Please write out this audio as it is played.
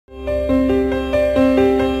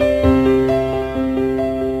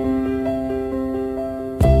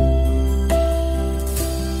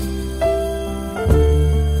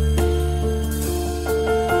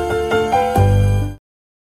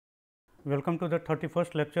to the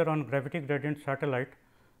 31st lecture on gravity gradient satellite.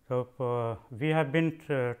 So, we have been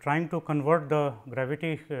trying to convert the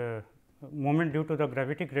gravity moment due to the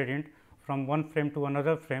gravity gradient from one frame to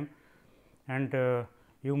another frame, and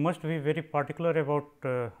you must be very particular about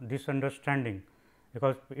this understanding,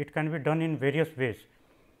 because it can be done in various ways.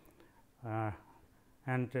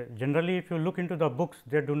 And generally, if you look into the books,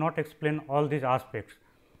 they do not explain all these aspects.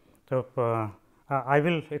 So, I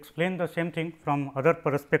will explain the same thing from other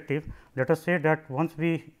perspective. Let us say that once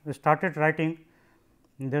we started writing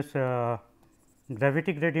this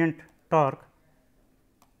gravity gradient torque,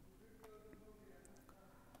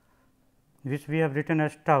 which we have written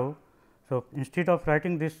as tau. So, instead of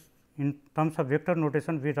writing this in terms of vector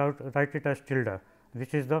notation, we write it as tilde,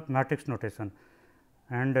 which is the matrix notation,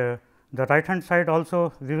 and the right hand side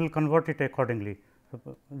also we will convert it accordingly.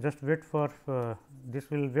 So, just wait for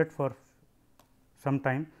this will wait for some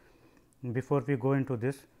time before we go into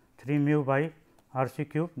this 3 mu by r c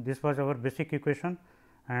cube. This was our basic equation,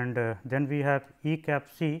 and then we have E cap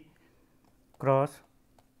c cross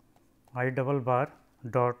I double bar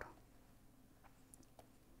dot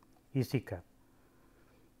E c cap.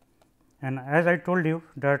 And as I told you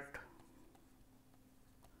that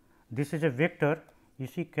this is a vector E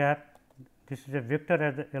c cap, this is a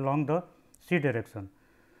vector along the c direction.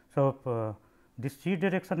 So, this c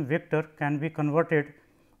direction vector can be converted.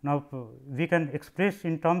 Now, we can express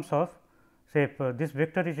in terms of, say, this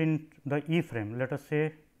vector is in the E frame. Let us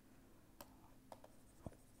say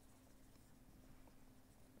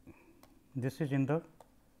this is in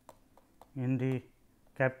the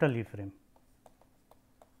capital E frame,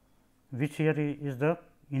 which here is the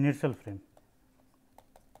inertial frame,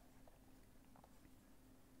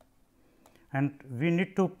 and we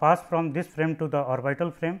need to pass from this frame to the orbital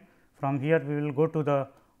frame. From here we will go to the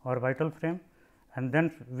orbital frame, and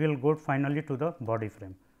then we will go finally to the body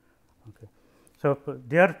frame. Okay. So,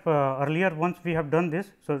 there earlier once we have done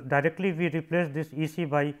this, so directly we replace this E c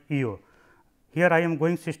by E o. Here I am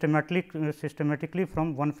going systematically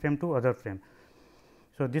from one frame to other frame.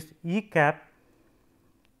 So, this E cap,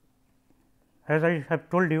 as I have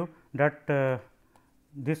told you that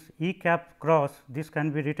this E cap cross, this can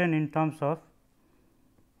be written in terms of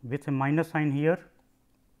with a minus sign here,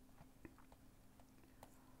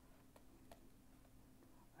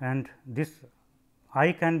 and this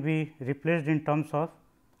I can be replaced in terms of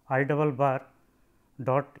I double bar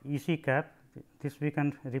dot E c cap. This we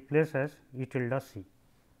can replace as E tilde c,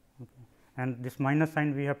 okay. And this minus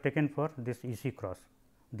sign we have taken for this E c cross.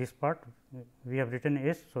 This part we have written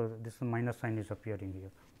S. So, this minus sign is appearing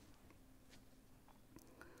here.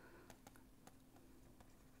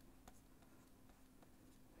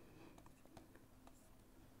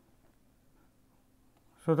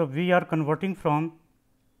 So, we are converting from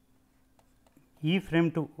E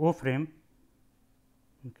frame to O frame.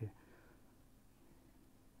 Okay.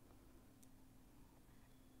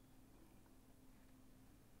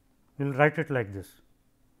 We will write it like this.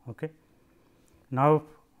 Okay. Now,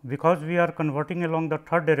 because we are converting along the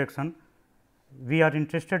third direction, we are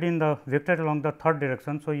interested in the vector along the third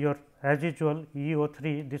direction. So, your as usual E O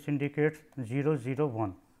 3, this indicates 0 0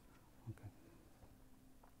 1.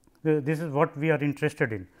 Okay. This is what we are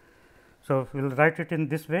interested in. So, we will write it in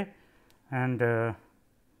this way, and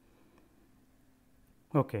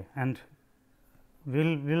okay, and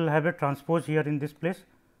we will have a transpose here in this place,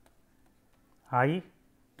 I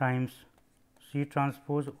times C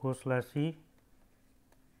transpose O slash C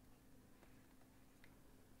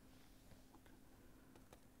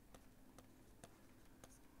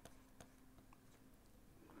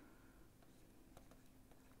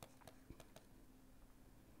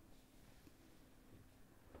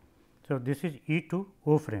So, this is E to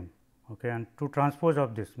O frame, okay, and to transpose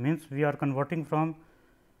of this means we are converting from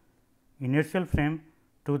inertial frame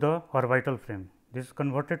to the orbital frame. This is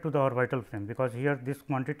converted to the orbital frame, because here this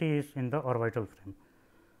quantity is in the orbital frame.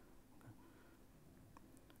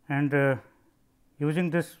 And using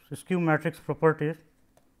this skew matrix properties,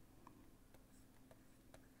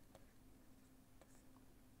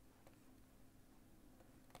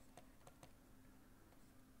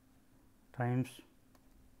 times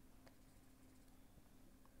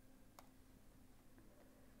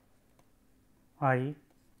I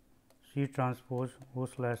C transpose O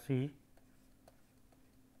slash C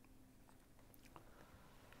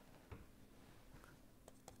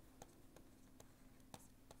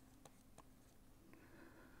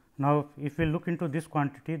Now, if we look into this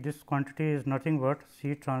quantity is nothing but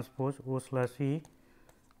C transpose O slash C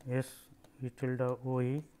S E tilde O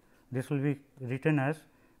E. This will be written as,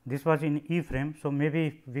 this was in E frame. So,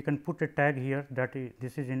 maybe we can put a tag here that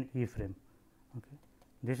this is in E frame. Okay.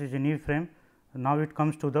 This is in E frame, now it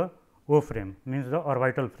comes to the O frame, means the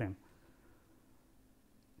orbital frame.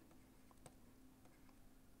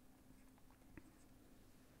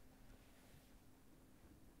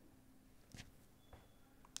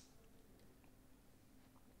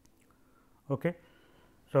 Okay.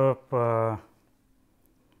 So,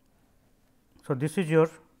 so this is your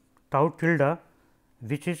tau tilde,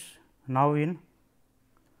 which is now in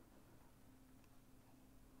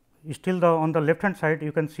still the on the left hand side.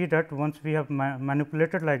 You can see that once we have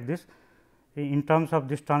manipulated like this in terms of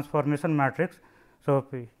this transformation matrix. So,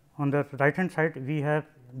 on the right hand side we have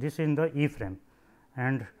this in the E frame,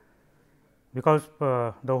 and because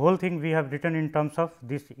the whole thing we have written in terms of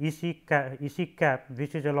this E c cap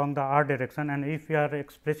which is along the r direction, and if we are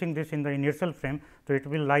expressing this in the inertial frame, so it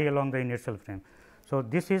will lie along the inertial frame. So,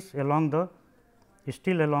 this is along the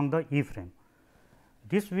still along the E frame.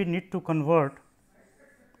 This we need to convert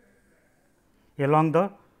along the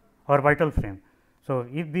orbital frame. So,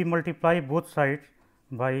 if we multiply both sides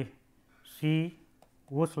by C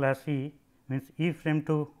O slash E, means E frame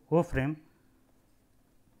to O frame.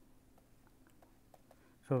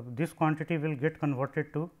 So, this quantity will get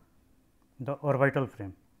converted to the orbital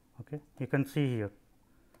frame. Okay. You can see here,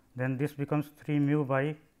 then this becomes 3 mu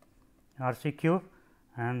by R C cube,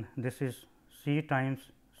 and this is C times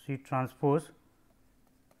C transpose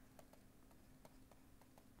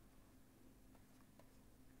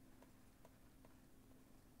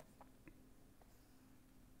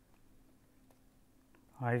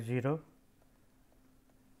I 0,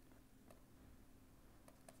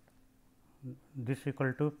 this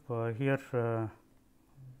equal to here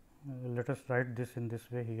let us write this in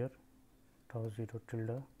this way here, tau 0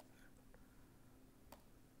 tilde.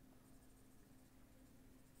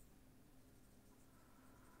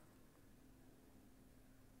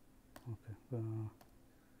 Okay.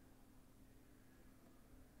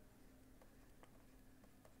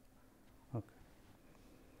 Okay.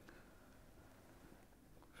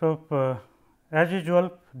 So, as usual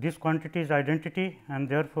this quantity is identity, and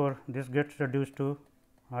therefore, this gets reduced to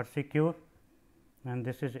R C cube, and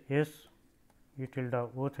this is S E tilde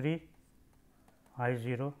O 3 I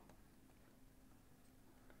 0.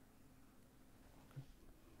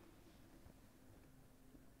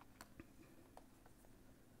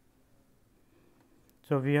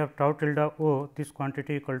 So, we have tau tilde O, this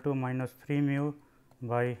quantity equal to minus 3 mu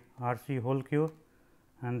by R C whole cube,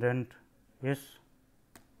 and then S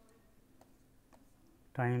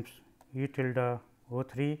times E tilde O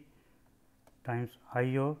 3 times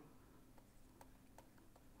I O.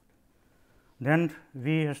 Then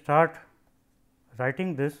we start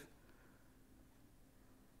writing this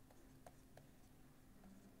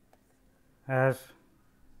as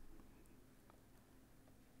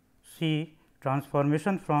C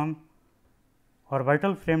transformation from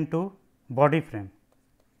orbital frame to body frame.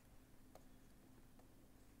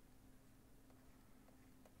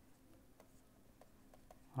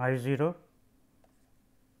 I 0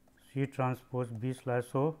 C transpose B slash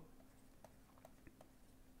O.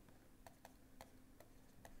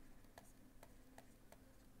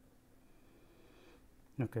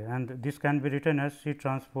 Okay, and this can be written as C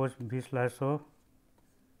transpose B slash O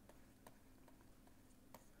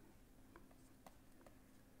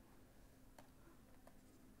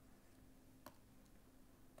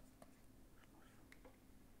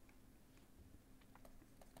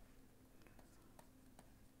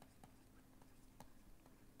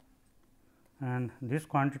and this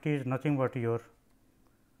quantity is nothing but your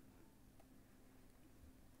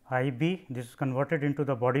I b. This is converted into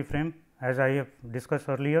the body frame as I have discussed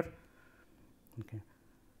earlier. Okay.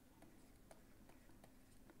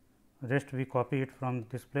 Rest we copy it from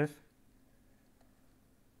this place.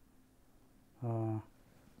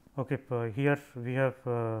 Okay, here we have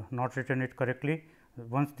not written it correctly.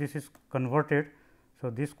 Once this is converted,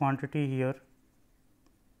 so this quantity here,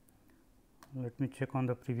 let me check on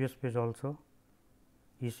the previous page also.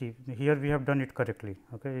 E c, here we have done it correctly.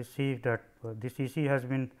 Okay, you see that this E c has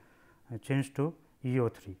been changed to E O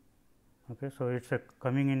 3. Okay, so it is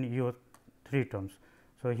coming in E O 3 terms.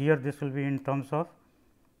 So, here this will be in terms of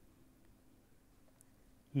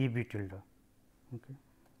E b tilde. Okay.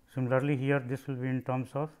 Similarly, here this will be in terms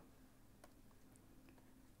of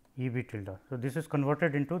E b tilde. So, this is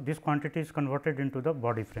converted into, this quantity is converted into the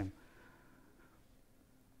body frame.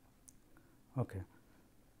 Okay.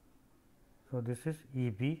 So, this is E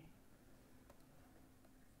b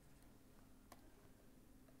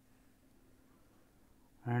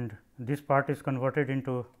and this part is converted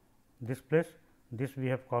into this place, this we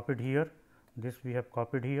have copied here, this we have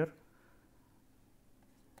copied here,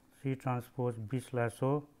 C transpose B slash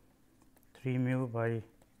O 3 mu by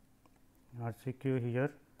RCQ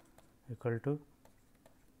here equal to,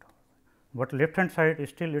 but left hand side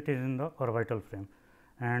still it is in the orbital frame,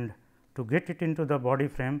 and to get it into the body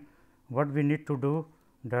frame, what we need to do,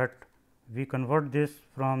 that we convert this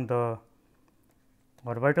from the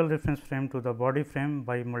orbital reference frame to the body frame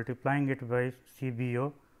by multiplying it by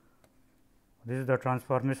CBO. This is the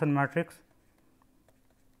transformation matrix.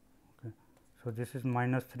 Okay. So, this is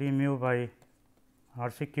minus 3 mu by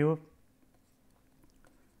RC cube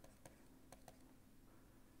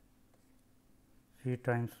C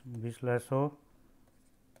times B slash O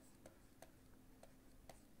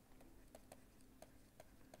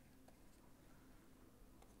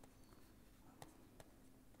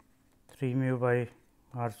 3 mu by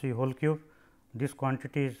R C whole cube. This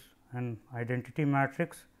quantity is an identity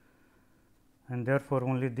matrix, and therefore,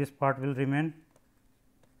 only this part will remain.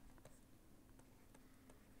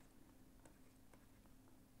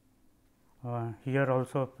 Here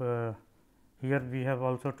also here we have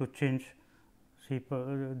also to change. See,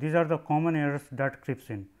 these are the common errors that creeps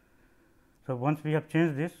in. So, once we have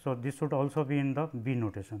changed this, so this should also be in the B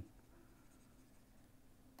notation.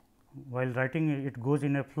 While writing it goes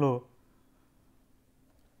in a flow.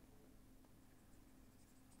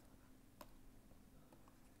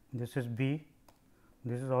 This is B,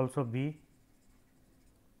 this is also B.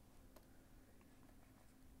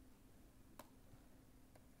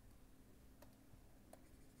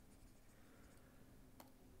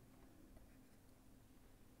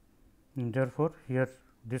 And therefore, here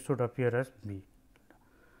this should appear as B.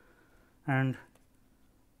 And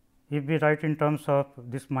if we write in terms of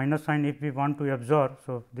this minus sign, if we want to absorb,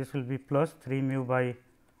 so this will be plus 3 mu by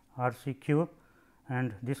R C cube,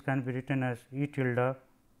 and this can be written as E tilde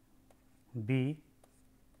B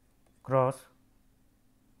cross,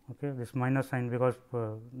 okay, this minus sign, because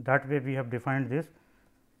that way we have defined this,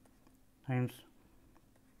 times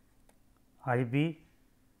I B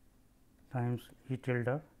times E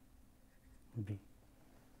tilde B.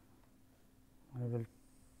 I will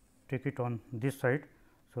take it on this side.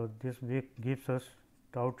 So, this gives us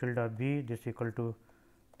tau tilde B, this equal to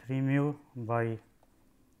 3 mu by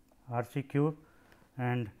R C cube,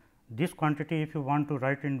 and this quantity if you want to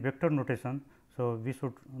write in vector notation. So, we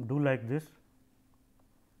should do like this.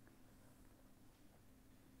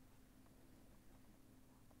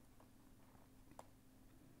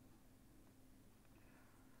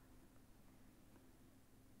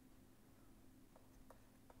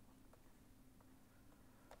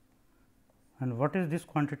 And what is this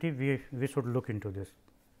quantity? We should look into this.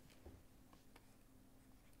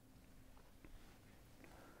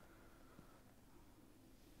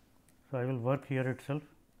 So, I will work here itself.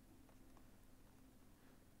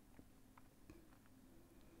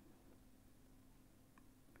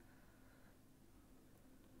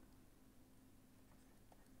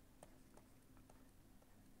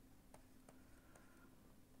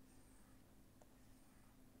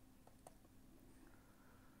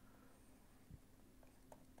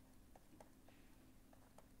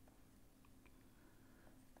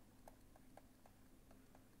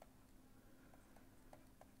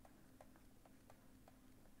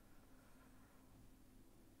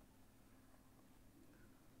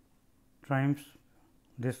 Times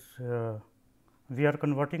this we are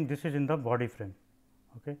converting, this is in the body frame,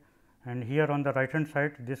 okay, and here on the right hand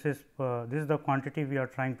side this is the quantity we are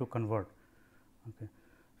trying to convert. Okay.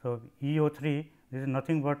 So, EO3 this is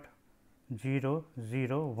nothing but 0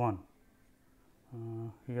 0 1,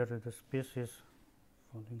 here the space is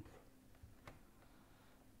falling.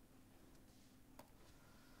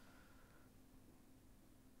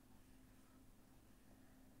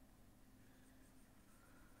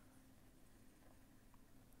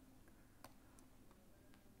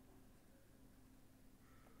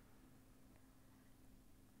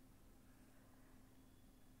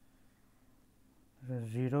 So,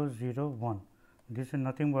 0 0 1, this is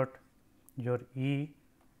nothing but your E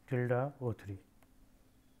tilde O3.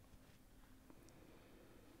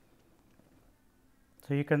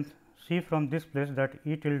 So, you can see from this place that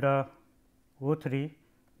E tilde O3,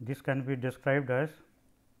 this can be described as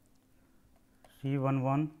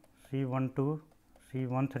C11, C12,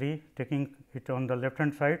 C13, taking it on the left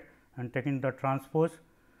hand side and taking the transpose,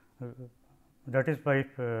 that is by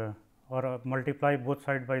or multiply both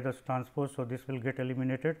sides by the transpose. So, this will get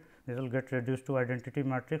eliminated, this will get reduced to identity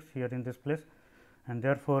matrix here in this place, and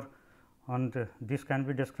therefore, on this can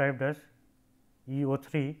be described as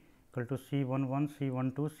EO3 equal to C11,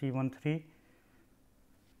 C12, C13,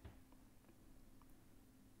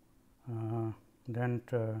 then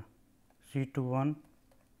C21,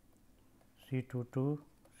 C22,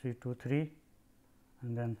 C23,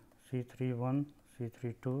 and then C31,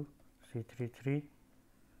 C32, C 3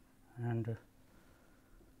 and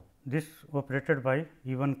this operated by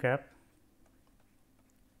E 1 cap,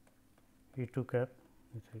 E 2 cap,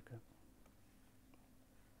 E 3 cap.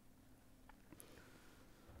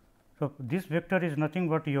 So, this vector is nothing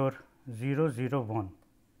but your 0 0 1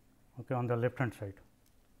 okay, on the left hand side.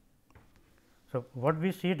 So, what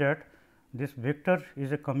we see that this vector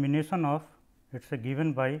is a combination of, it is a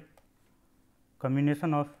given by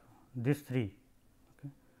combination of these three.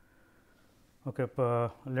 Okay.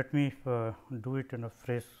 Let me do it in a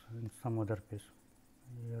phrase in some other place.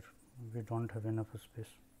 Here we do not have enough space.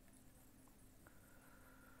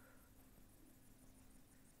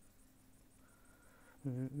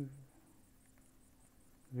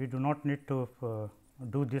 We do not need to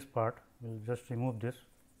do this part, we will just remove this.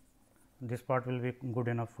 This part will be good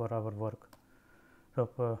enough for our work.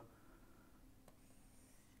 So,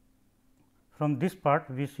 from this part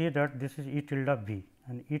we see that this is E tilde b,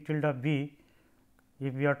 and E tilde b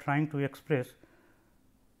if we are trying to express.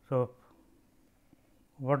 So,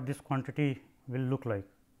 what this quantity will look like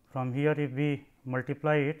from here, if we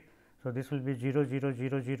multiply it. So, this will be 0 0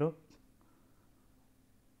 0 0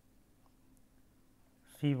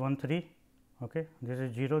 C 1 3, okay. This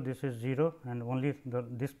is 0, this is 0 and only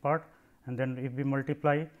this part, and then if we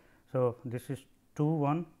multiply. So, this is 2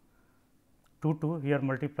 1 2 2 here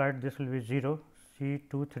multiplied, this will be 0 C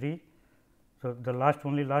 2 3. So, the last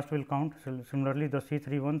will count. So, similarly, the C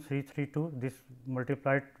 3 1 C 3 2, this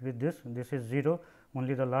multiplied with this is 0,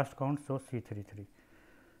 only the last counts. So, C 3 3.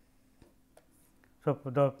 So,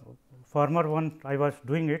 the former one I was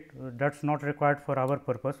doing it, that is not required for our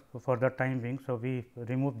purpose for the time being. So, we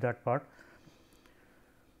remove that part.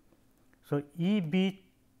 So, E b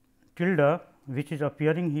tilde which is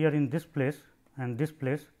appearing here in this place and this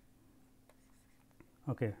place.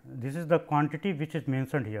 Okay. This is the quantity which is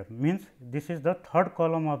mentioned here, means this is the third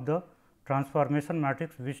column of the transformation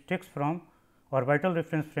matrix which takes from orbital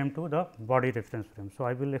reference frame to the body reference frame. So,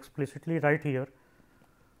 I will explicitly write here.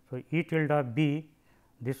 So, E tilde b,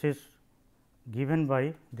 this is given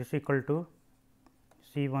by this equal to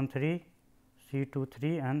C 1 3, C 2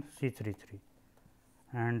 3 and C 3 3,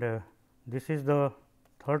 and this is the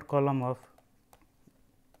third column of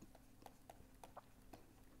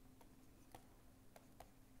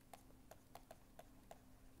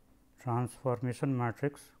transformation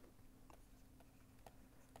matrix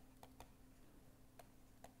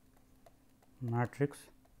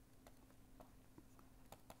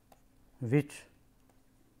which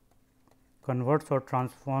converts or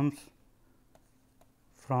transforms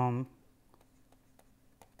from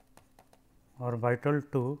orbital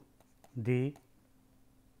to the,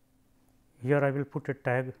 here I will put a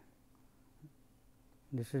tag,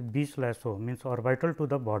 this is B slash O, means orbital to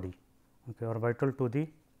the body, okay, orbital to the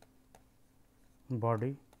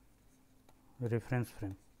body reference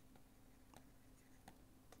frame.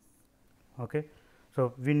 Okay.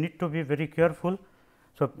 So, we need to be very careful.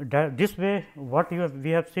 So, this way what we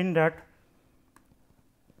have seen that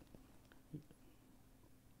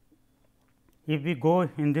if we go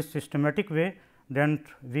in this systematic way, then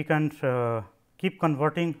we can keep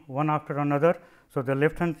converting one after another. So, the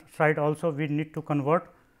left hand side also we need to convert.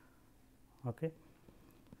 Okay.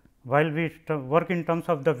 While we work in terms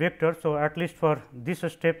of the vector. So, at least for this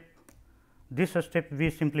step we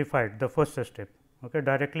simplified the first step. Okay.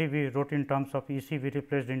 Directly we wrote in terms of E c, we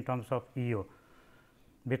replaced in terms of E o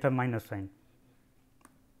with a minus sign.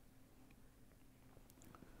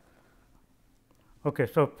 Okay.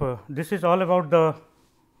 So, this is all about the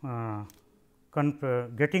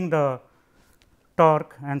getting the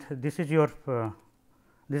torque, and this is your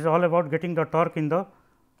this is all about getting the torque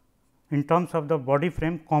in terms of the body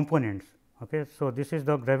frame components. Okay. So, this is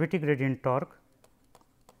the gravity gradient torque,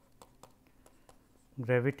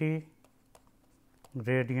 gravity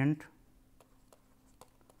gradient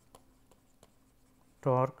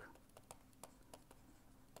torque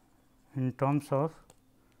in terms of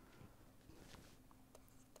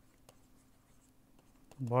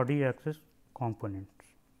body axis components.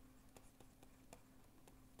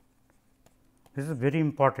 This is very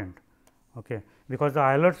important, okay, because the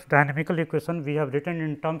Euler's dynamical equation we have written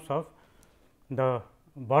in terms of the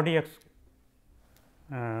body axis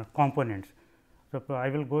components. So, I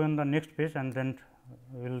will go in the next page and then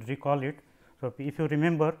we will recall it. So, if you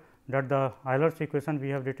remember that the Euler's equation we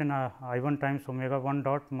have written I 1 times omega 1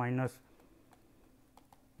 dot minus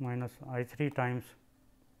I 3 times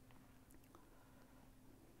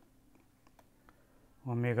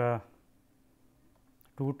omega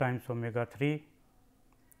 2 times omega 3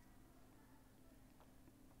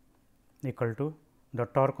 equal to the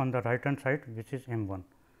torque on the right hand side, which is m 1.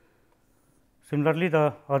 Similarly,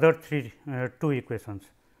 the other two equations.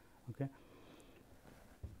 Okay.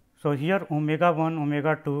 So, here omega 1,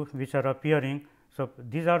 omega 2 which are appearing. So,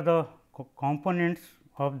 these are the components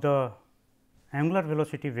of the angular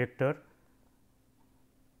velocity vector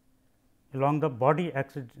along the body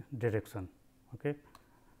axis direction. Okay.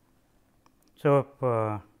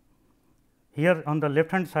 So, here on the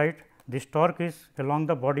left hand side this torque is along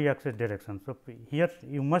the body axis direction. So, here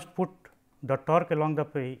you must put the torque along the,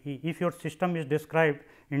 if your system is described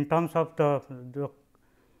in terms of the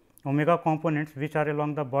omega components which are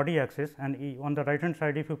along the body axis, and on the right hand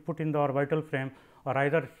side if you put in the orbital frame or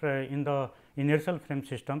either in the inertial frame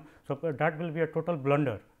system. So, that will be a total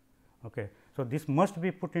blunder. Okay. So, this must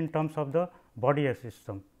be put in terms of the body axis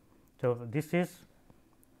system. So, this is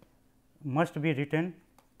must be written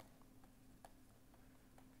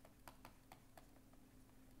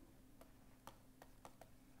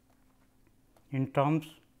in terms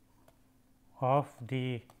of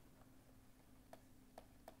the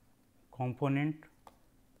component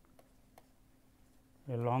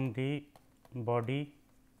along the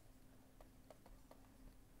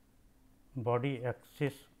body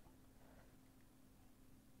axis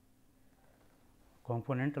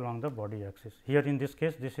component along the body axis. Here in this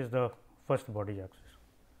case this is the first body axis.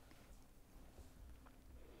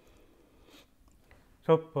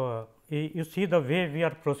 So, you see the way we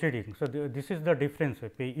are proceeding. So, this is the difference.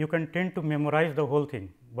 You can tend to memorize the whole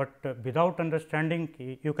thing, but without understanding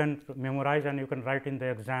you can memorize and you can write in the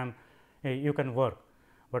exam, you can work.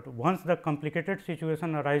 But once the complicated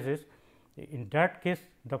situation arises, in that case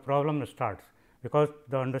the problem starts, because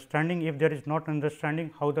the understanding, if there is not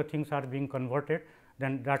understanding how the things are being converted,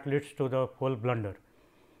 then that leads to the whole blunder.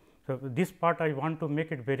 So, this part I want to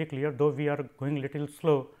make it very clear, though we are going little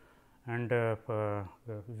slow and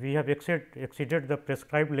we have exceeded the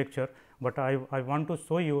prescribed lecture, but I want to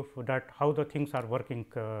show you that how the things are working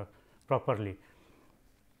properly.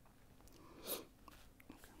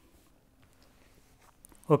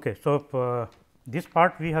 Okay. So, this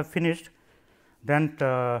part we have finished. Then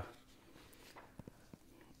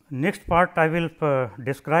next part I will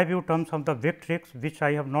describe you terms of the vectrix, which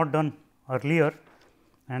I have not done earlier,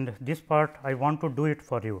 and this part I want to do it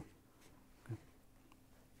for you.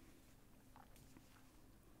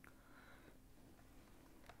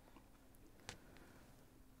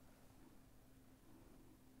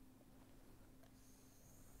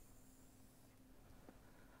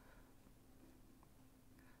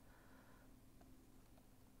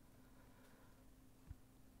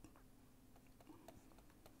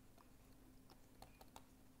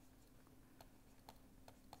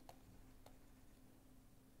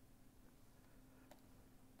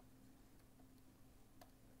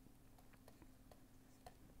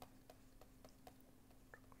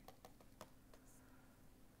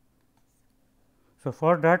 So,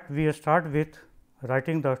 for that we start with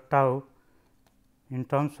writing the tau in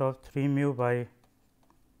terms of 3 mu by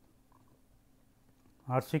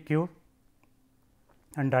r c cube,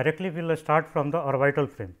 and directly we will start from the orbital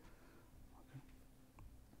frame.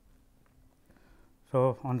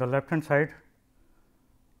 So, on the left hand side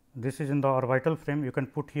this is in the orbital frame, you can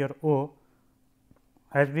put here O.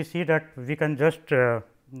 As we see that we can just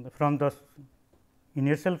from the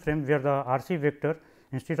inertial frame where the r c vector,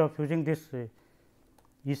 instead of using this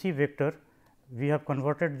E c vector, we have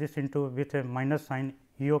converted this into with a minus sign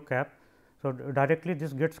E o cap. So, directly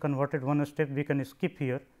this gets converted one step, we can skip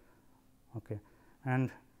here. Okay.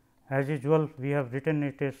 And as usual we have written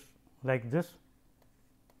it is like this,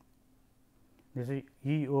 this is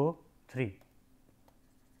E o 3,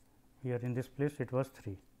 here in this place it was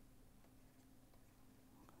 3.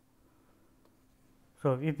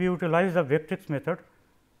 So, if we utilize the vectrix method,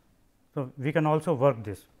 so we can also work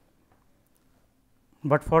this,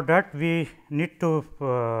 but for that we need to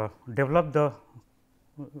develop the,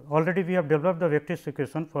 already we have developed the vectrix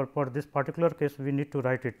equation. For this particular case we need to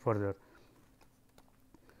write it further.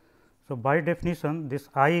 So, by definition this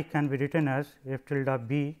I can be written as f tilde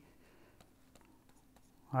b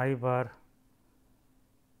I bar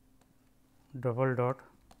double dot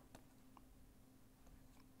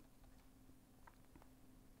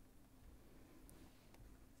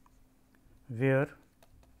where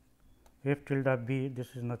f tilde b,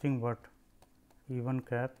 this is nothing but E 1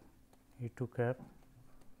 cap, E 2 cap,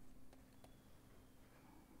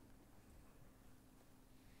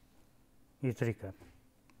 E 3 cap.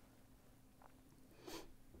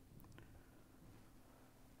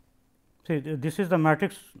 See, this is the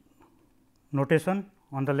matrix notation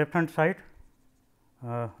on the left hand side.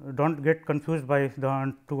 Do not get confused by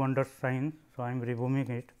the two under sign. So, I am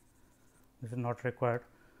removing it, this is not required.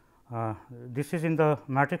 this is in the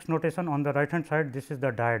matrix notation. On the right hand side, this is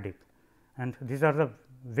the dyadic, and these are the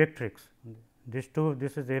vectrix. These two,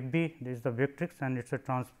 this is F b, this is the vectrix, and its a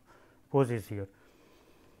transpose is here.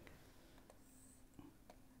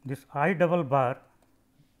 This I double bar,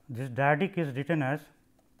 this dyadic is written as,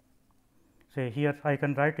 say here I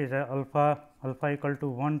can write is a alpha equal to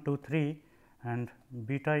 1 2 3 and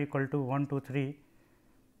beta equal to 1 2 3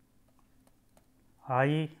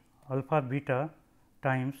 I alpha beta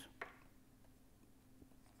times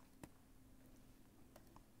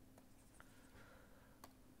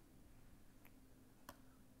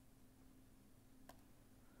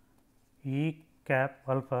E cap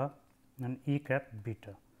alpha and E cap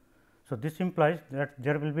beta. So, this implies that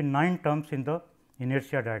there will be 9 terms in the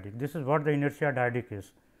inertia dyadic. This is what the inertia dyadic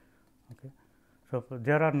is. Okay. So,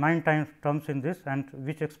 there are 9 terms in this, and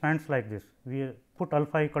which expands like this. We put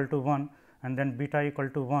alpha equal to 1 and then beta equal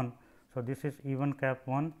to 1. So, this is E 1 cap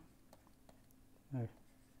 1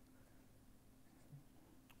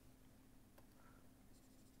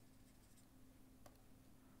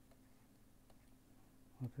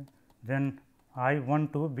 okay. Then I 1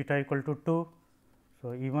 2 beta equal to 2.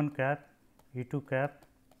 So, E 1 cap E 2 cap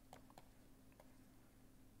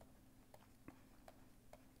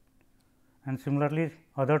and similarly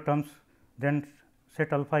other terms, then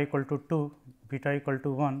set alpha equal to 2 beta equal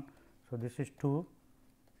to 1. So, this is 2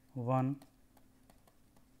 1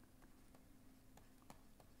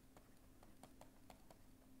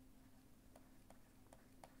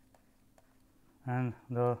 and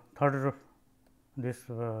the third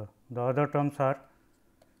the other terms are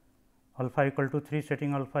alpha equal to 3,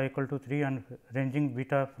 setting alpha equal to 3 and ranging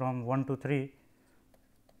beta from 1 to 3.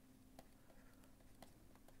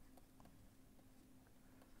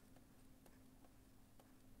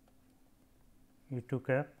 E 2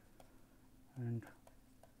 cap and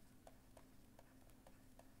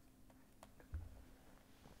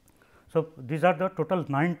so, these are the total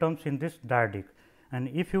 9 terms in this dyadic, and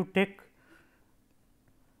if you take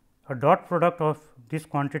a dot product of this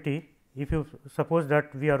quantity, if you suppose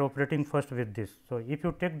that we are operating first with this. So, if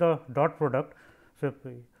you take the dot product, so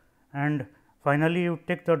and finally, you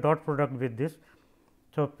take the dot product with this.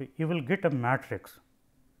 So, you will get a matrix,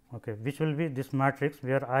 okay, which will be this matrix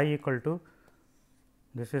where I equal to,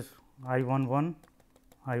 this is I 1 1,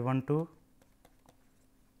 I 1 2,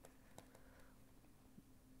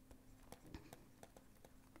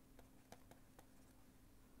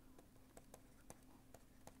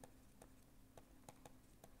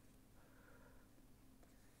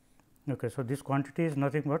 okay. So, this quantity is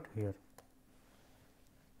nothing but here.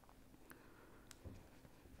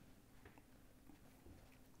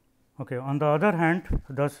 Okay. On the other hand,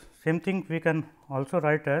 the same thing we can also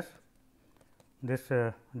write as this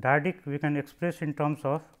dyadic we can express in terms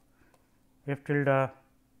of F tilde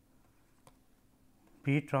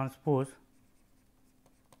B transpose.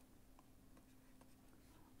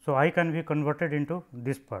 So, I can be converted into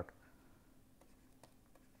this part,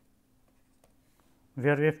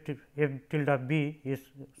 where F tilde B is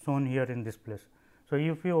shown here in this place. So,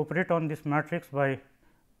 if you operate on this matrix by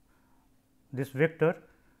this vector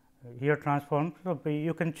here transformed, so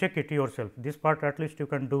you can check it yourself. This part at least you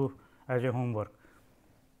can do as a homework.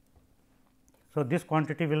 So, this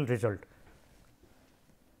quantity will result.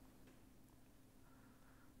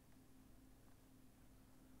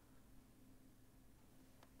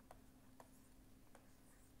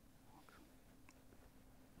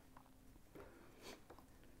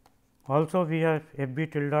 Also, we have F b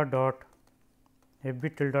tilde dot F b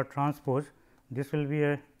tilde transpose. This will be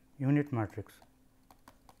a unit matrix.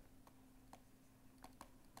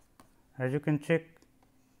 As you can check,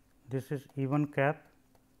 this is E 1 cap,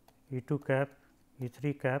 E 2 cap, E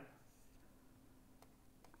 3 cap.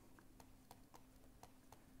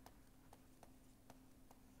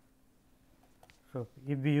 So,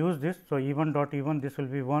 if we use this, so E 1 dot E 1 this will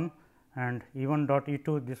be 1 and E 1 dot E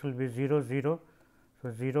 2 this will be 0 0.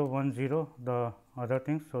 So, 0 1 0 the other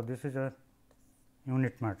things. So, this is a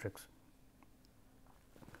unit matrix.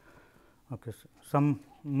 Okay. So, some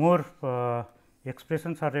more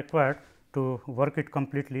expressions are required to work it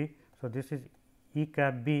completely. So, this is E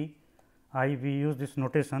cap B, I we use this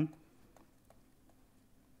notation,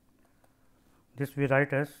 this we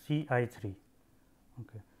write as C I 3.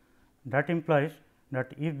 Okay. That implies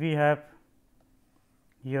that if we have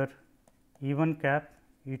here E 1 cap,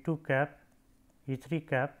 E 2 cap, E 3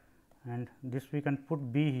 cap, and this we can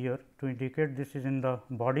put B here to indicate this is in the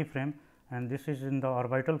body frame and this is in the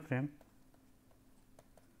orbital frame.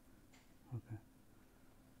 Okay.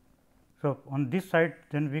 So, on this side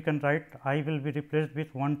then we can write I will be replaced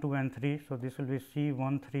with 1 2 and 3. So, this will be C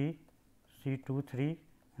 1 3, C 2 3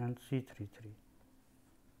 and C 3 3.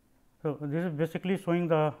 So, this is basically showing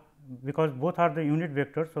the, because both are the unit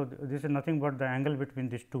vectors. So, this is nothing but the angle between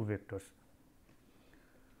these two vectors.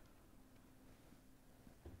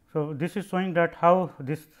 So, this is showing that how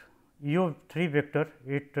this U 3 vector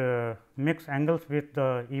it makes angles with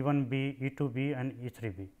the E 1 b, E 2 b and E 3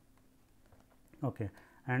 b. Okay.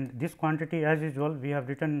 And this quantity, as usual, we have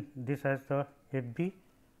written this as the F b,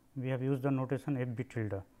 we have used the notation F b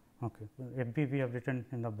tilde. Okay. F b we have written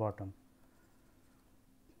in the bottom,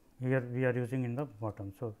 here we are using in the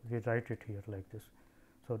bottom. So, we write it here like this.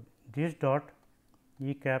 So, this dot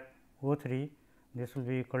E cap O 3, this will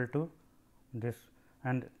be equal to this,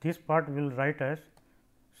 and this part we will write as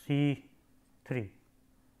C 3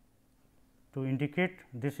 to indicate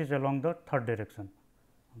this is along the third direction.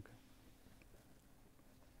 Okay.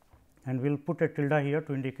 And we will put a tilde here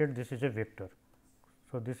to indicate this is a vector.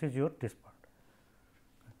 So, this is your this part.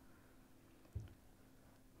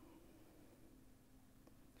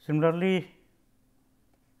 Similarly,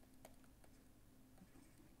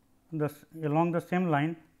 along the same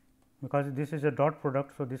line, because this is a dot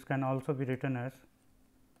product. So, this can also be written as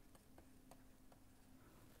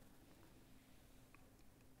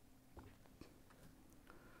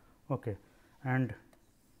okay. And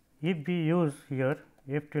if we use here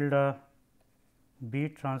F tilde B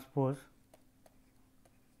transpose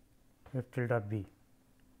F tilde B,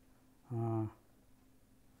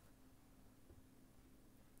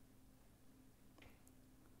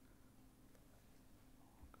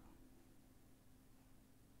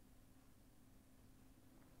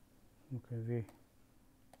 okay,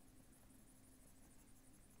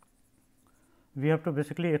 we have to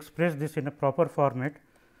basically express this in a proper format.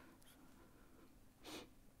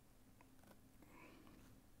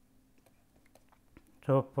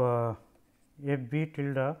 So, F b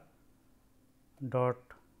tilde dot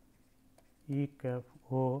E cap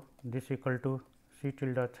O, this equal to C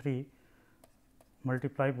tilde 3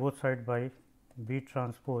 multiply both side by B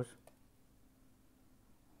transpose,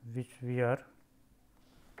 which we are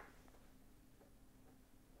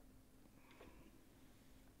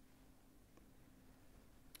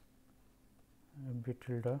B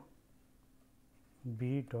tilde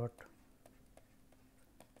B dot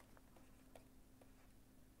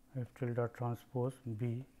F tilde transpose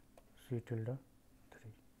B C tilde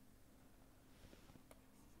 3.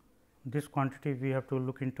 This quantity we have to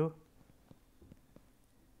look into.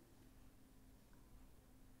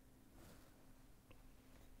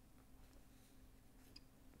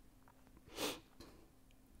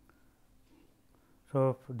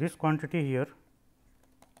 So, this quantity here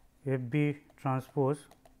F b transpose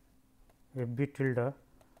F b tilde,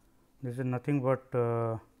 this is nothing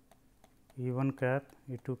but E 1 cap,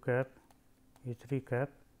 E 2 cap, E 3 cap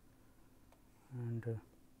and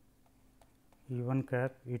E 1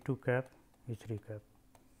 cap, E 2 cap, E 3 cap.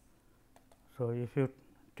 So, if you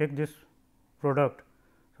take this product,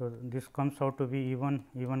 so this comes out to be E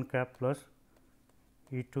 1 cap plus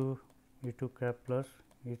E 2 cap plus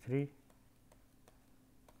E 3.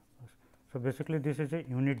 So, basically this is a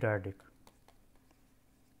unit dyadic.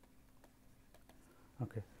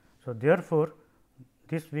 Okay. So, therefore,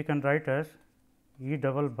 this we can write as E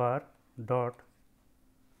double bar dot,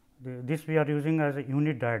 this we are using as a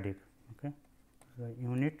unit dyadic. Okay. So,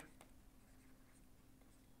 unit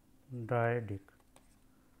dyadic.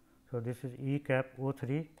 So, this is E cap O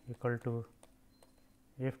 3 equal to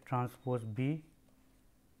F transpose B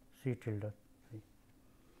C tilde 3.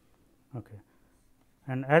 Okay.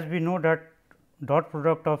 And as we know that dot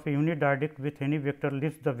product of a unit dyadic with any vector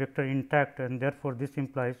leaves the vector intact, and therefore, this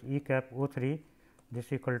implies E cap O 3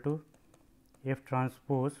 this equal to F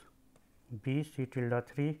transpose B C tilde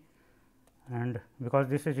 3, and because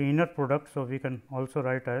this is inner product. So, we can also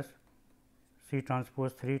write as C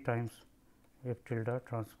transpose 3 times F tilde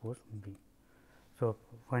transpose B. So,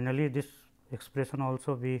 finally, this expression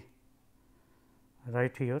also we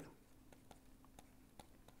write here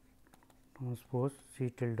transpose C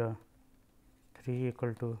tilde 3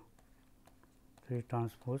 equal to 3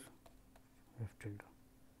 transpose F tilde.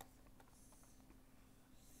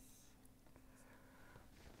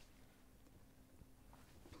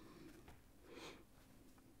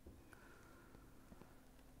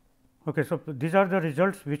 Okay, so, these are the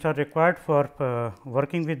results which are required for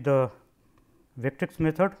working with the vectrix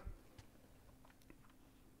method.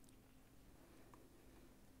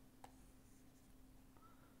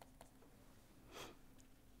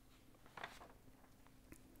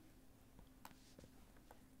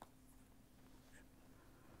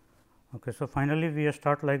 Okay, so, finally, we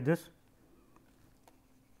start like this.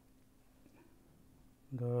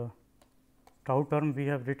 The tau term we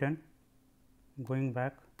have written going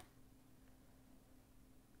back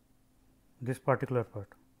this particular part.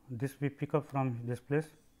 This we pick up from this place.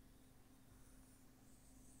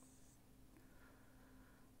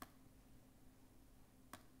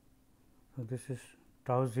 So, this is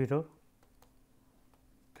tau 0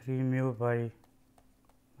 3 mu by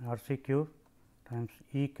R C cube times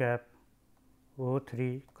E cap O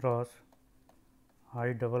 3 cross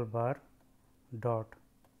I double bar dot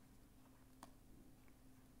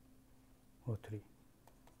O 3.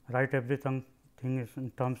 Write everything is in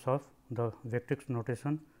terms of the vectoric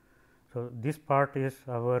notation. So, this part is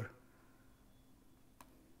our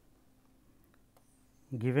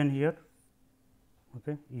given here,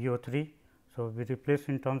 okay, E O 3. So, we replace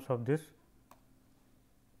in terms of this.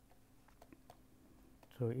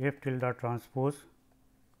 So, F tilde transpose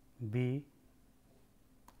B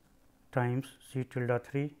times C tilde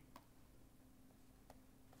 3,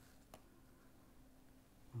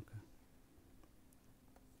 okay.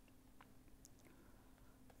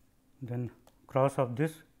 Then cross of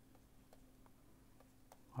this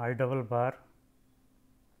I double bar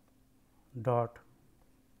dot,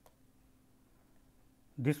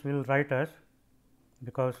 this will write as,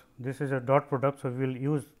 because this is a dot product. So, we will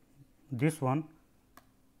use this one.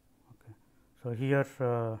 Okay. So, here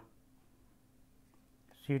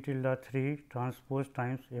C tilde 3 transpose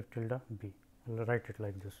times F tilde B, I will write it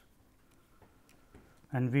like this.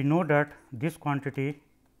 And we know that this quantity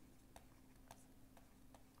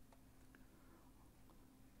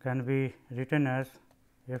can be written as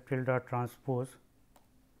F tilde transpose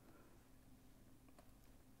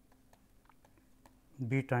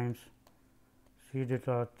B times C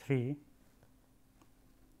tilde 3.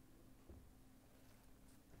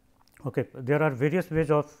 Okay. There are various ways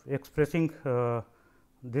of expressing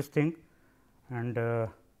this thing, and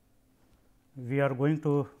we are going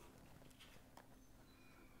to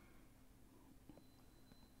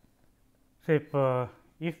say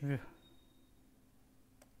if we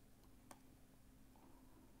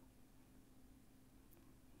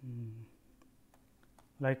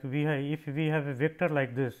like we have, if we have a vector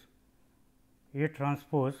like this A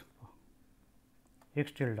transpose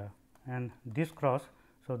x tilde and this cross.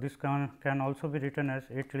 So, this can also be written as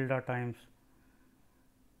A tilde times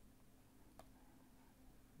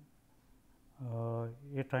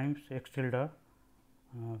A times x tilde.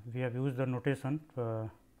 We have used the notation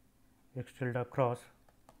x tilde cross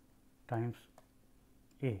times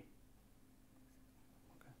A. Okay.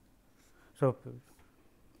 So,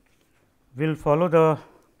 we will follow the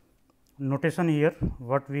notation here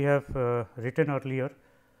what we have written earlier.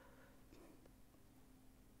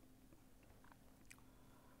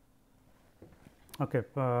 Okay.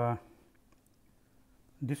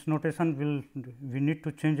 This notation we need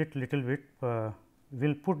to change it little bit. We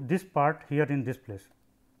will put this part here in this place,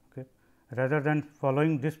 okay. Rather than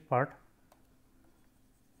following this part,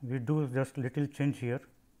 we do just little change here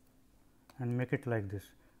and make it like this.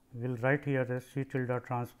 We will write here as C tilde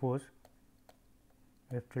transpose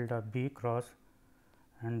F tilde B cross,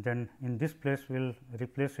 and then in this place we will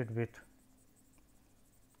replace it with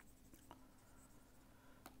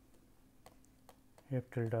F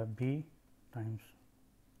tilde B times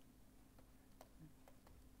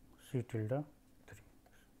C tilde 3.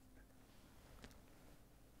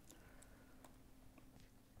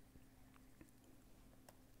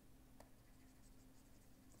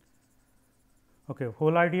 Okay,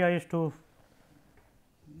 whole idea is to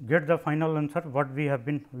get the final answer what we have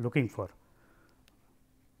been looking for.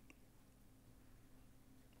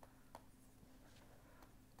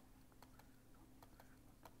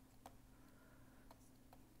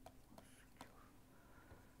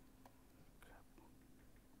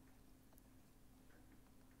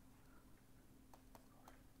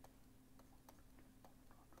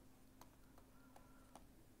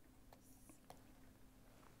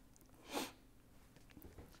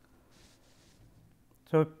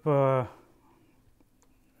 So,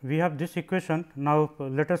 we have this equation. Now,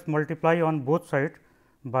 let us multiply on both sides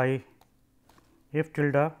by F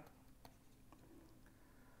tilde.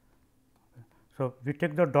 So, we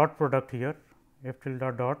take the dot product here F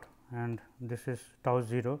tilde dot, and this is tau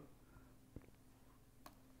 0.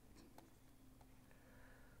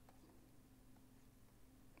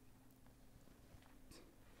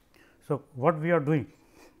 So, what we are doing?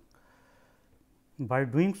 By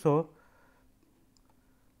doing so,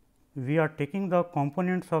 we are taking the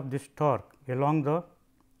components of this torque along the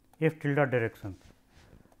F tilde direction.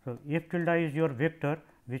 So, F tilde is your vector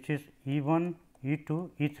which is E 1, E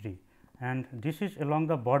 2, E 3, and this is along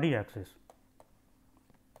the body axis.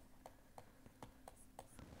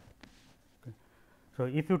 Okay. So,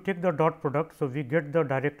 if you take the dot product, so we get the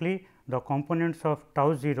directly the components of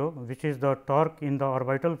tau 0, which is the torque in the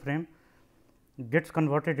orbital frame, gets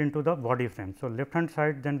converted into the body frame. So, left hand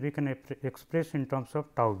side then we can express in terms of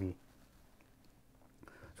tau b.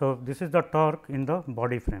 So, this is the torque in the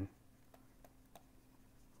body frame,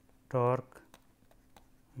 torque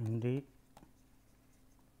in the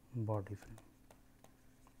body frame,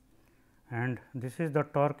 and this is the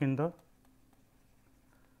torque in the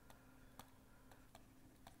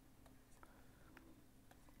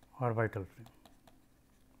orbital frame.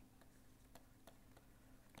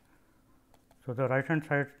 So, the right hand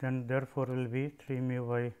side then therefore, will be 3 mu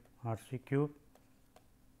by r c cube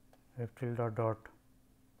f tilde dot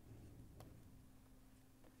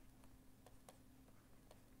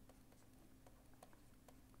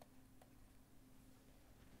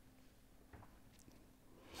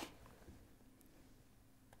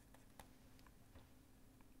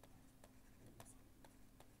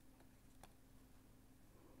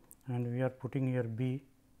and we are putting here b,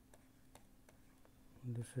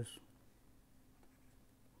 this is,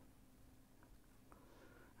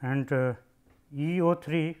 and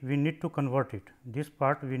EO3 we need to convert it, this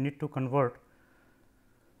part we need to convert.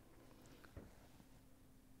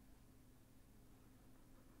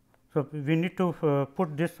 So, we need to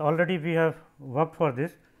put this, already we have worked for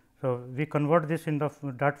this. So, we convert this in the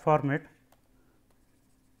that format,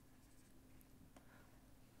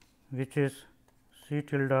 which is C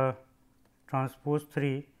tilde transpose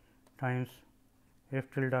 3 times f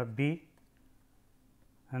tilde b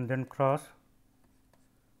and then cross.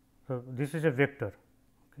 So, this is a vector.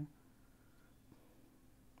 Okay.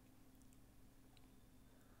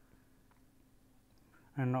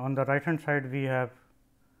 And on the right hand side we have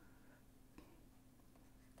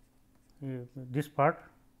this part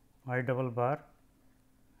I double bar,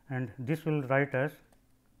 and this will write as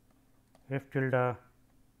f tilde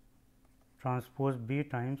transpose b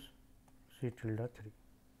times C tilde 3.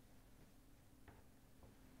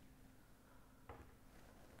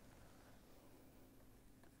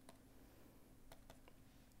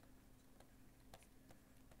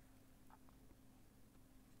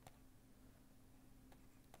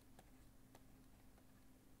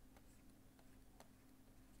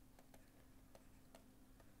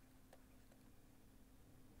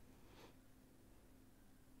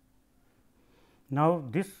 Now,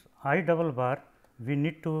 this I double bar we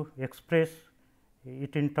need to express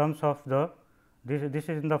it in terms of the this is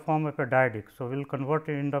in the form of a dyadic. So, we will convert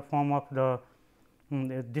it in the form of the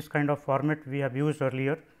this kind of format we have used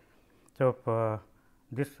earlier. So,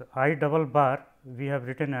 this I double bar we have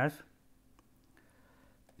written as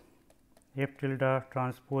f tilde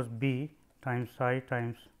transpose b times I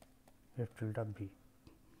times f tilde b,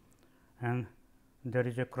 and there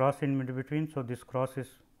is a cross in between. So, this cross is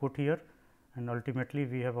put here, and ultimately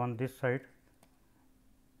we have on this side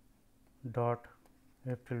dot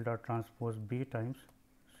f tilde transpose b times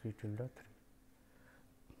C tilde 3.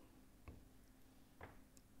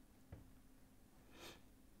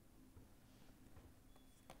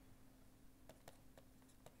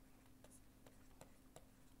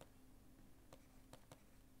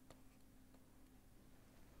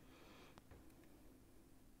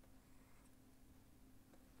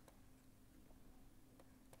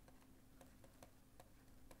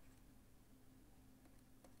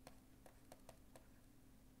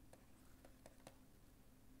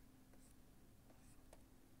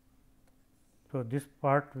 So, this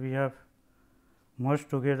part we have merged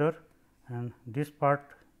together, and this part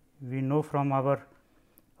we know from our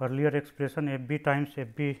earlier expression f b times f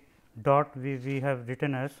b dot we have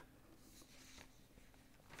written as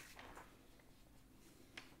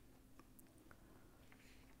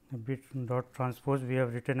f b dot transpose we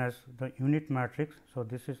have written as the unit matrix. So,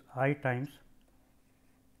 this is I times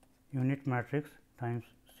unit matrix times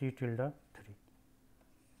C tilde 3.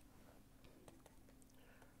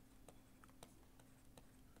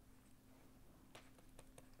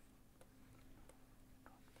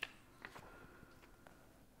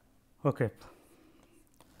 Okay.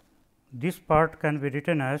 This part can be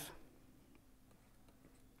written as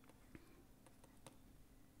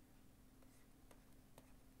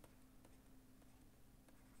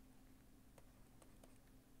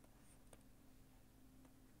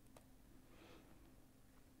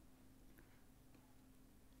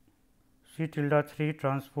C tilde 3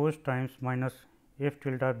 transpose times minus f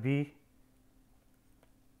tilde b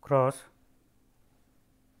cross,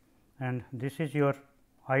 and this is your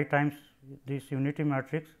I times this unity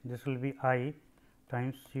matrix, this will be I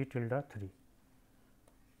times C tilde 3.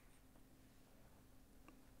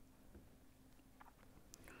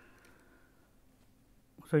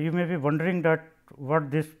 So, you may be wondering that what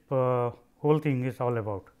this whole thing is all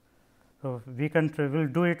about. So, we will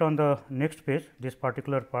do it on the next page, this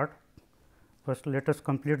particular part. first let us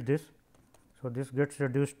complete this. So, this gets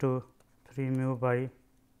reduced to 3 mu by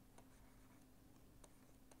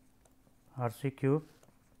R c cube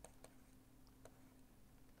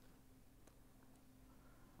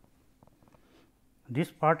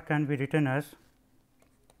this part can be written as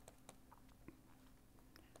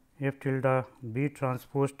f tilde b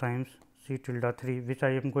transpose times c tilde 3, which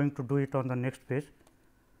I am going to do it on the next page,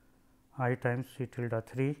 I times c tilde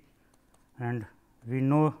 3, and we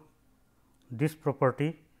know this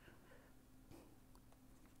property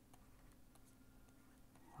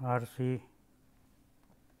R c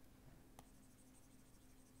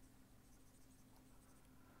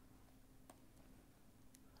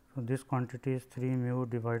so, this quantity is 3 mu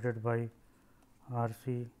divided by R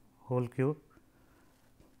c whole cube,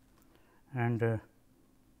 and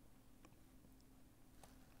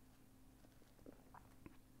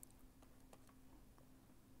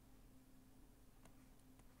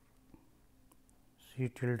c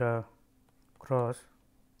tilde cross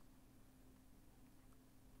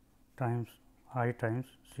times I times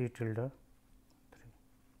c tilde 3.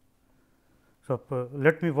 So,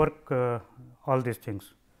 let me work all these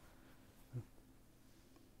things.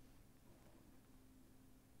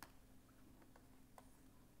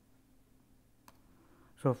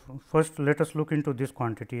 So, first let us look into this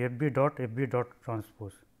quantity f b dot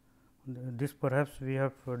transpose. This perhaps we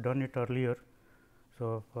have done it earlier.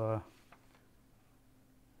 So,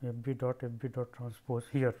 f b dot transpose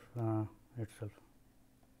here itself.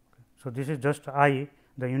 Okay. So, this is just I,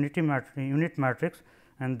 the unit matrix,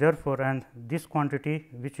 and therefore, and this quantity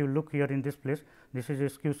which you look here in this place, this is a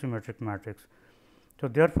skew symmetric matrix. So,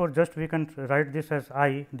 therefore, just we can write this as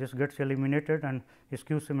I, this gets eliminated and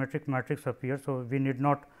skew symmetric matrix appears. So, we need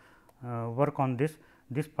not work on this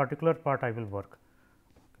particular part I will work.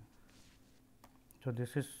 Okay. So,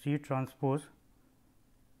 this is C transpose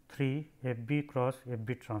 3 F b cross F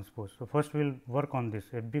b transpose. So, first we will work on this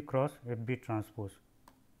F b cross F b transpose.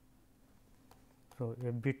 So,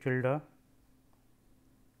 F b tilde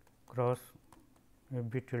cross F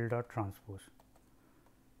b tilde transpose.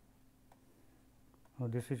 So,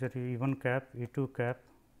 this is a E 1 cap, E 2 cap,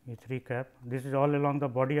 E 3 cap. This is all along the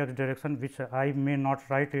body x direction, which I may not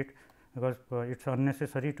write it, because it is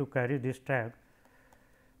unnecessary to carry this tag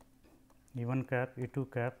E 1 cap, E 2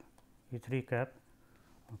 cap, E 3 cap.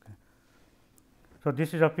 Okay. So,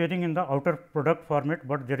 this is appearing in the outer product format,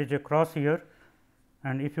 but there is a cross here,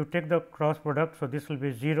 and if you take the cross product. So, this will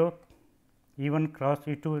be 0, E 1 cross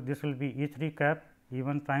E 2, this will be E 3 cap, E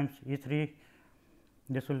 1 times E 3,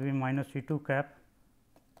 this will be minus E 2 cap.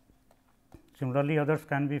 Similarly, others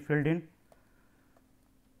can be filled in.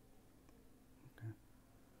 Okay.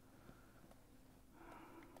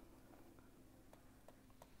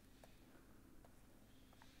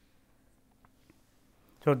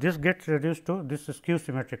 So, this gets reduced to this skew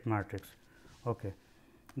symmetric matrix. Okay.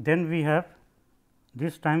 Then we have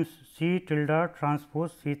this times C tilde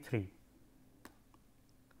transpose C 3,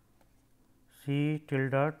 C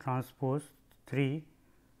tilde transpose 3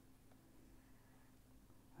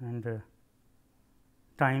 and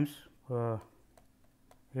times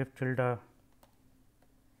F tilde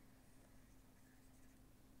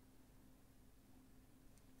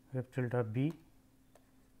b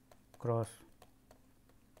cross.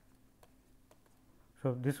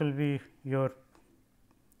 So, this will be your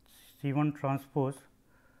C 1 transpose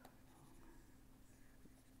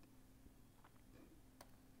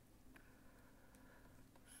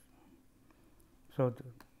so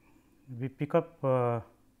we pick up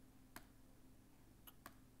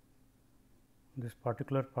this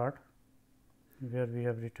particular part where we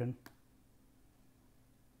have written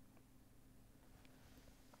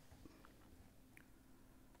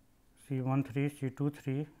C 1 3, C 2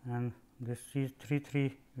 3 and this C 3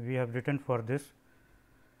 3 we have written for this.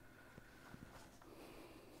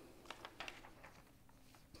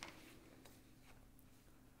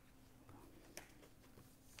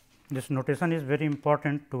 This notation is very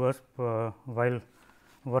important to us while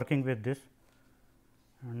working with this,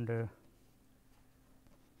 and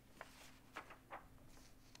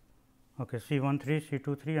okay, C 1 3, C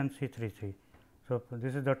 2 3 and C 3 3. So,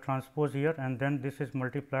 this is the transpose here, and then this is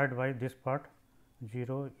multiplied by this part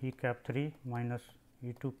 0 E cap 3 minus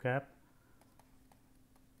E 2 cap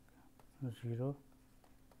 0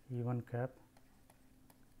 E 1 cap .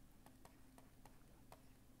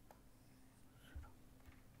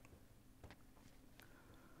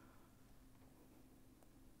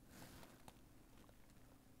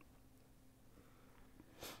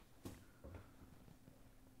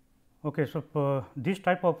 Okay, so, this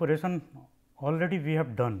type of operation already we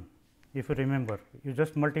have done. If you remember, you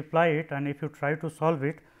just multiply it, and if you try to solve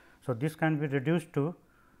it, So, this can be reduced to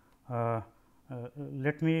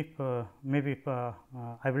let me maybe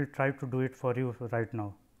I will try to do it for you right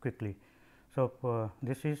now quickly. So,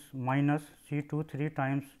 this is minus C 2 3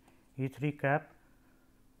 times E 3 cap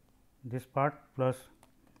this part plus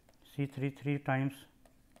C 3 times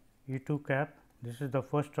E 2 cap, this is the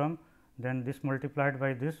first term, then this multiplied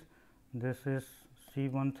by this is C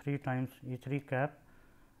 3 times E 3 cap,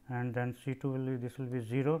 and then C 2 will be, this will be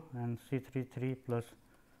 0, and C 3 plus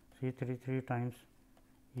C 3 times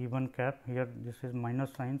E 1 cap, here this is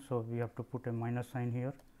minus sign. So, we have to put a minus sign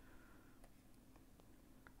here,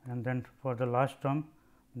 and then for the last term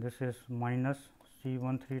this is minus C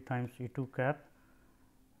 3 times E 2 cap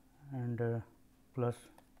and plus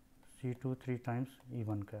C 3 times E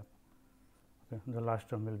 1 cap. Okay, the last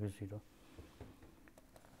term will be 0.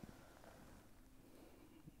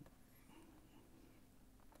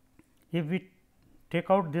 If we take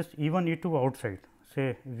out this E 1 E 2 outside,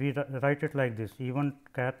 say we write it like this, E 1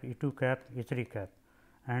 cap, E 2 cap, E 3 cap,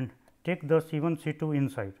 and take the C 1 C 2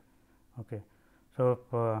 inside. Okay.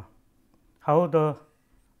 So, how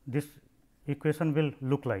this equation will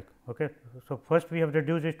look like. Okay. So, first we have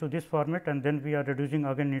reduced it to this format, and then we are reducing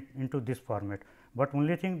again it into this format, but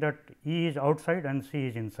only thing that E is outside and C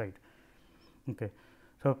is inside. Okay.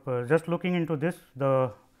 So, just looking into this,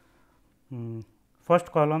 the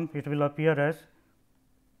first column it will appear as,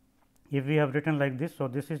 if we have written like this. So,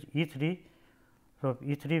 this is E 3. So,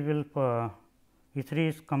 E 3 will E 3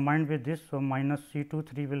 is combined with this. So, minus C 2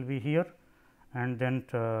 3 will be here, and then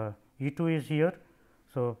E 2 is here.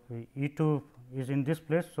 So, E 2 is in this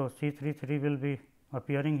place. So, C 3 will be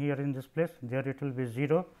appearing here in this place, there it will be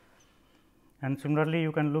 0, and similarly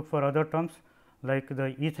you can look for other terms like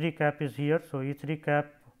the E 3 cap is here. So, E 3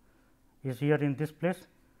 cap is here in this place.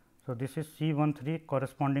 So, this is C 3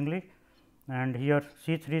 correspondingly, and here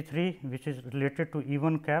C 3 which is related to E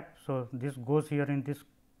 1 cap. So, this goes here in this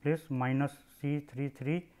place minus C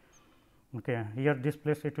 3. Okay. Here this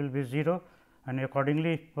place it will be 0, and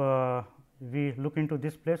accordingly we look into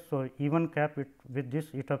this place. So, E 1 cap with this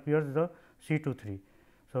it appears the C 3.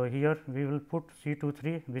 So, here we will put C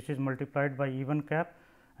 3 which is multiplied by E 1 cap,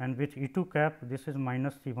 and with E 2 cap this is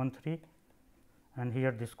minus C 3, and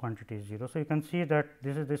here this quantity is 0. So, you can see that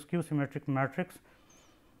this is the skew symmetric matrix,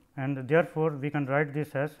 and therefore, we can write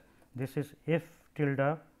this as, this is F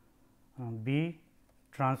tilde B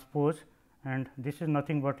transpose, and this is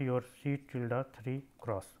nothing but your C tilde 3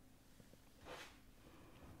 cross.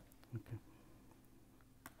 Okay.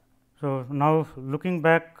 So, now looking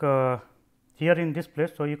back here in this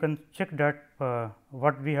place. So, you can check that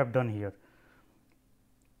what we have done here.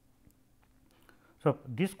 So,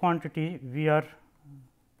 this quantity we are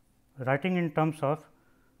writing in terms of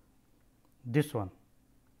this one.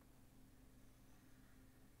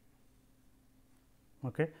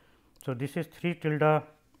 Okay. So, this is 3 tilde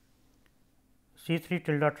C 3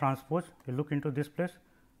 tilde transpose. We look into this place,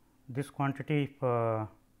 this quantity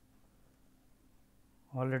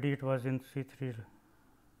already it was in C 3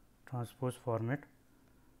 transpose format.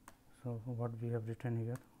 So, what we have written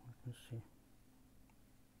here, let me see.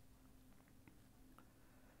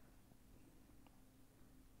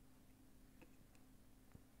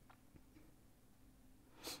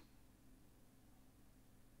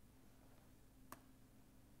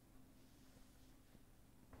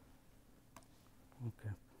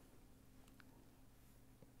 Okay.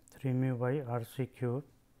 3 mu by R C cube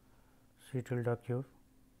C tilde cube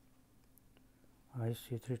I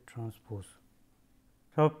C 3 transpose.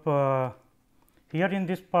 So, here in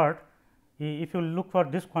this part, if you look for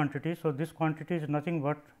this quantity. So, this quantity is nothing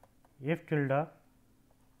but F tilde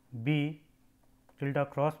B tilde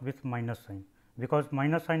cross with minus sign, because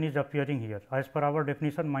minus sign is appearing here as per our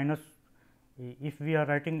definition. Minus, if we are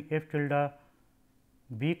writing F tilde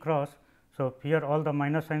B cross. So, here all the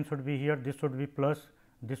minus sign should be here, this should be plus,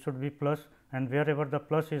 this should be plus, and wherever the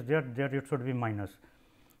plus is there it should be minus.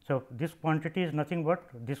 So, this quantity is nothing but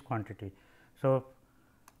this quantity. So,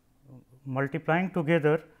 multiplying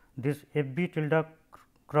together this F B tilde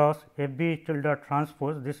cross F B tilde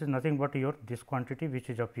transpose, this is nothing but your this quantity which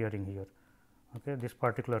is appearing here, okay, this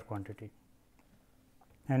particular quantity,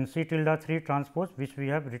 and C tilde 3 transpose which we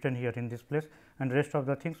have written here in this place, and rest of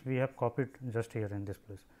the things we have copied just here in this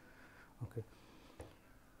place. Okay.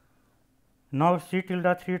 Now, C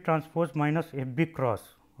tilde 3 transpose minus F B cross,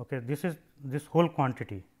 okay, this is this whole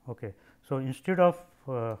quantity. Okay. So, instead of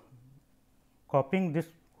copying this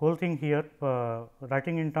whole thing here,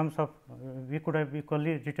 writing in terms of, we could have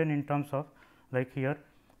equally written in terms of like here,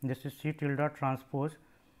 this is C tilde transpose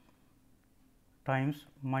times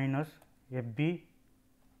minus F B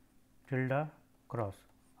tilde cross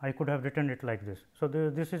I could have written it like this. So,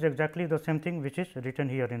 this is exactly the same thing which is written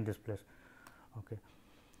here in this place. Okay.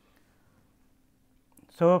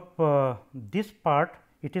 So, this part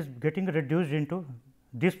it is getting reduced into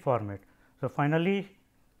this format. So, finally,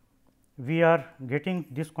 we are getting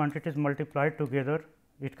these quantities multiplied together,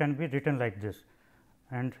 it can be written like this,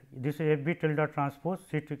 and this is F b tilde transpose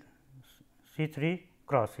C 3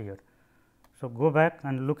 cross here. So, go back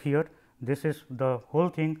and look here, this is the whole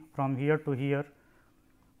thing from here to here,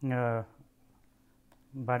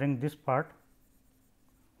 barring this part.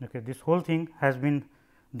 Okay, this whole thing has been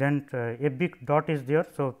then F b dot is there.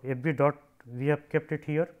 So, F b dot we have kept it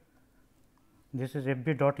here, this is F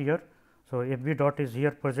b dot here. So, F b dot is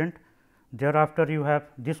here present, thereafter you have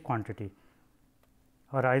this quantity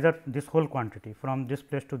or either this whole quantity from this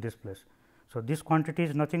place to this place. So, this quantity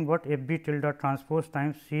is nothing but F b tilde transpose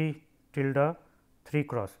times C tilde 3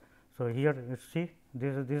 cross. So, here you see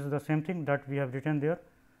this is the same thing that we have written there,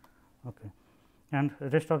 okay. And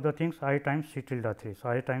rest of the things I times C tilde 3. So,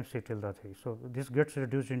 I times C tilde 3. So, this gets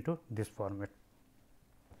reduced into this format,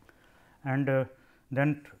 and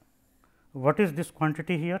then what is this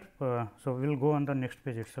quantity here? So, we will go on the next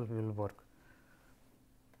page itself, we will work.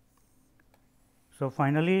 So,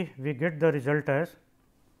 finally, we get the result as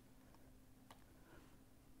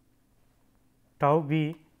tau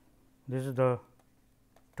b, this is the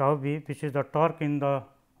tau b which is the torque in the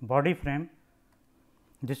body frame,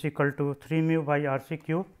 this equal to 3 mu by r c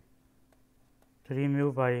cube, 3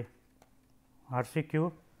 mu by r c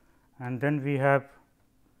cube, and then we have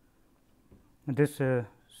this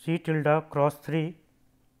C tilde cross 3,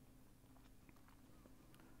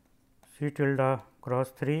 C tilde cross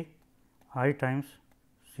 3 I times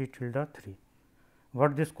C tilde 3.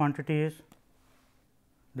 What this quantity is?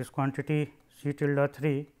 This quantity C tilde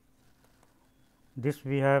 3, this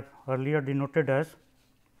we have earlier denoted as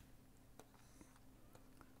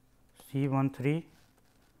C 13,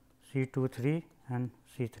 C 23 and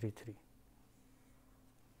C 33.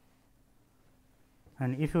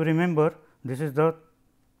 And if you remember, this is the,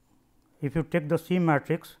 if you take the C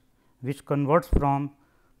matrix which converts from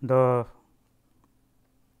the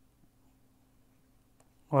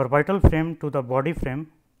orbital frame to the body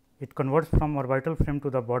frame, it converts from orbital frame to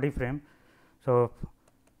the body frame. So,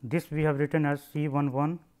 this we have written as C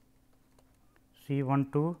 11, C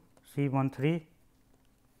 12, C 13,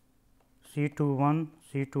 C 21,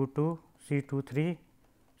 C 22, C 23,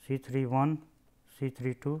 C 31, C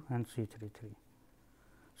 32 and C 33.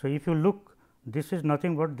 So, if you look, this is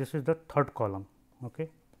nothing but this is the third column, okay.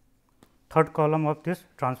 Third column of this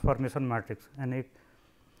transformation matrix, and if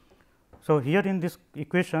so, here in this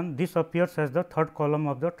equation this appears as the third column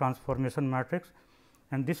of the transformation matrix,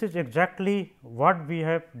 and this is exactly what we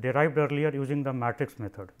have derived earlier using the matrix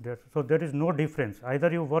method. So, there is no difference,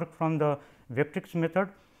 either you work from the vectrix method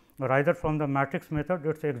or either from the matrix method,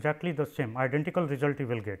 it is exactly the same identical result you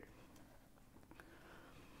will get.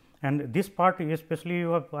 And this part especially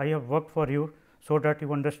I have worked for you, so that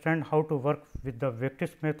you understand how to work with the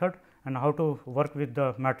vectrix method and how to work with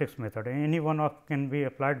the matrix method. Any one of can be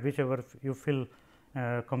applied, whichever you feel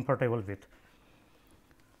comfortable with.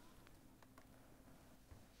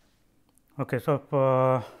 Okay,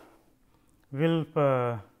 so, we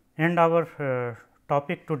will end our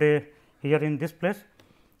topic today here in this place,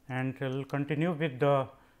 and we will continue with the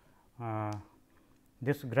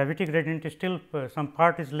this gravity gradient is still some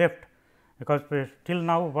part is left, because till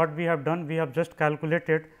now what we have done, we have just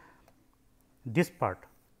calculated this part.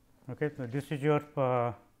 Okay. So, this is your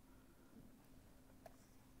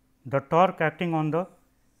the torque acting on the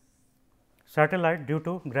satellite due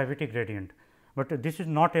to gravity gradient, but this is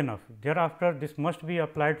not enough. Thereafter, this must be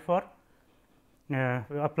applied for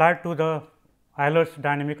applied to the Euler's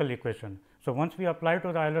dynamical equation. So, once we apply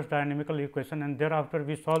to the Euler's dynamical equation and thereafter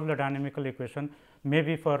we solve the dynamical equation,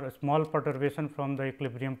 maybe for a small perturbation from the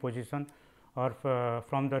equilibrium position or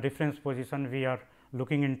from the reference position we are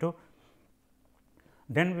looking into,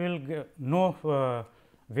 then we will know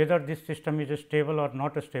whether this system is stable or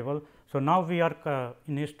not stable. So, now we are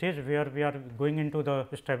in a stage where we are going into the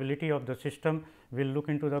stability of the system, we will look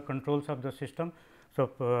into the controls of the system.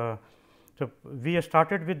 So, we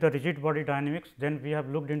started with the rigid body dynamics, then we have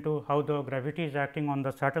looked into how the gravity is acting on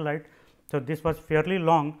the satellite. So, this was fairly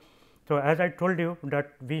long. So, as I told you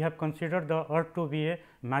that we have considered the earth to be a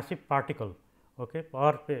massive particle, okay,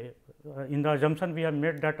 or in the assumption we have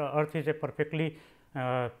made that earth is a perfectly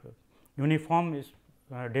uniform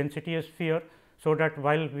density sphere. So, that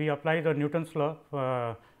while we apply the Newton's law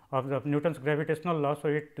of the Newton's gravitational law, so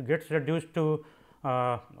it gets reduced to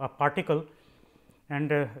a particle,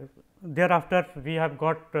 and thereafter we have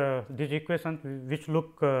got these equations which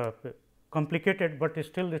look complicated, but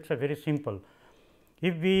still it is a very simple.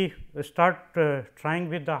 If we start trying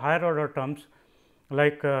with the higher order terms,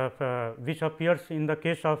 like which appears in the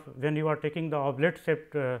case of when you are taking the oblate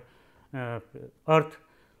shaped earth.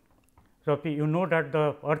 So, you know that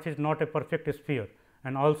the earth is not a perfect sphere,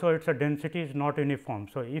 and also its density is not uniform.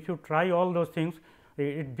 So, if you try all those things,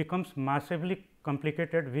 it becomes massively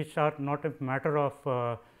complicated, which are not a matter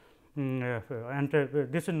of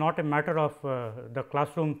this is not a matter of the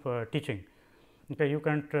classroom teaching. Okay, you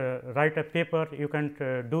can write a paper, you can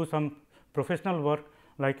do some professional work,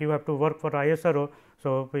 like you have to work for ISRO.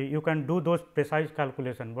 So, you can do those precise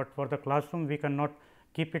calculation, but for the classroom we cannot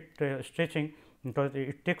keep it stretching, because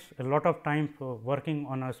it takes a lot of time for working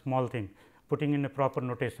on a small thing, putting in a proper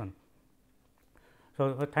notation.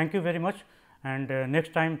 So, thank you very much, and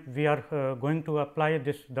next time we are going to apply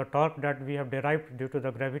the torque that we have derived due to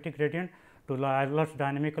the gravity gradient to Euler's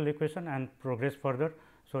dynamical equation and progress further.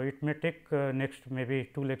 So, it may take next maybe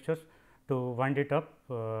 2 lectures to wind it up.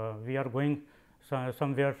 We are going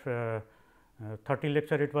somewhere 30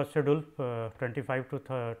 lecture it was scheduled, 25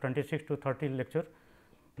 to 26 to 30 lecture,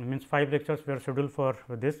 means 5 lectures were scheduled for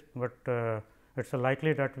this, but it is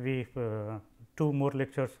likely that we 2 more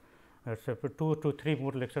lectures, 2 to 3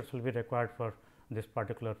 more lectures will be required for this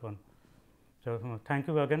particular one. So, thank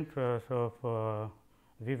you again.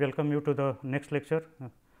 We welcome you to the next lecture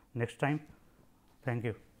next time. Thank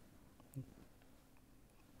you.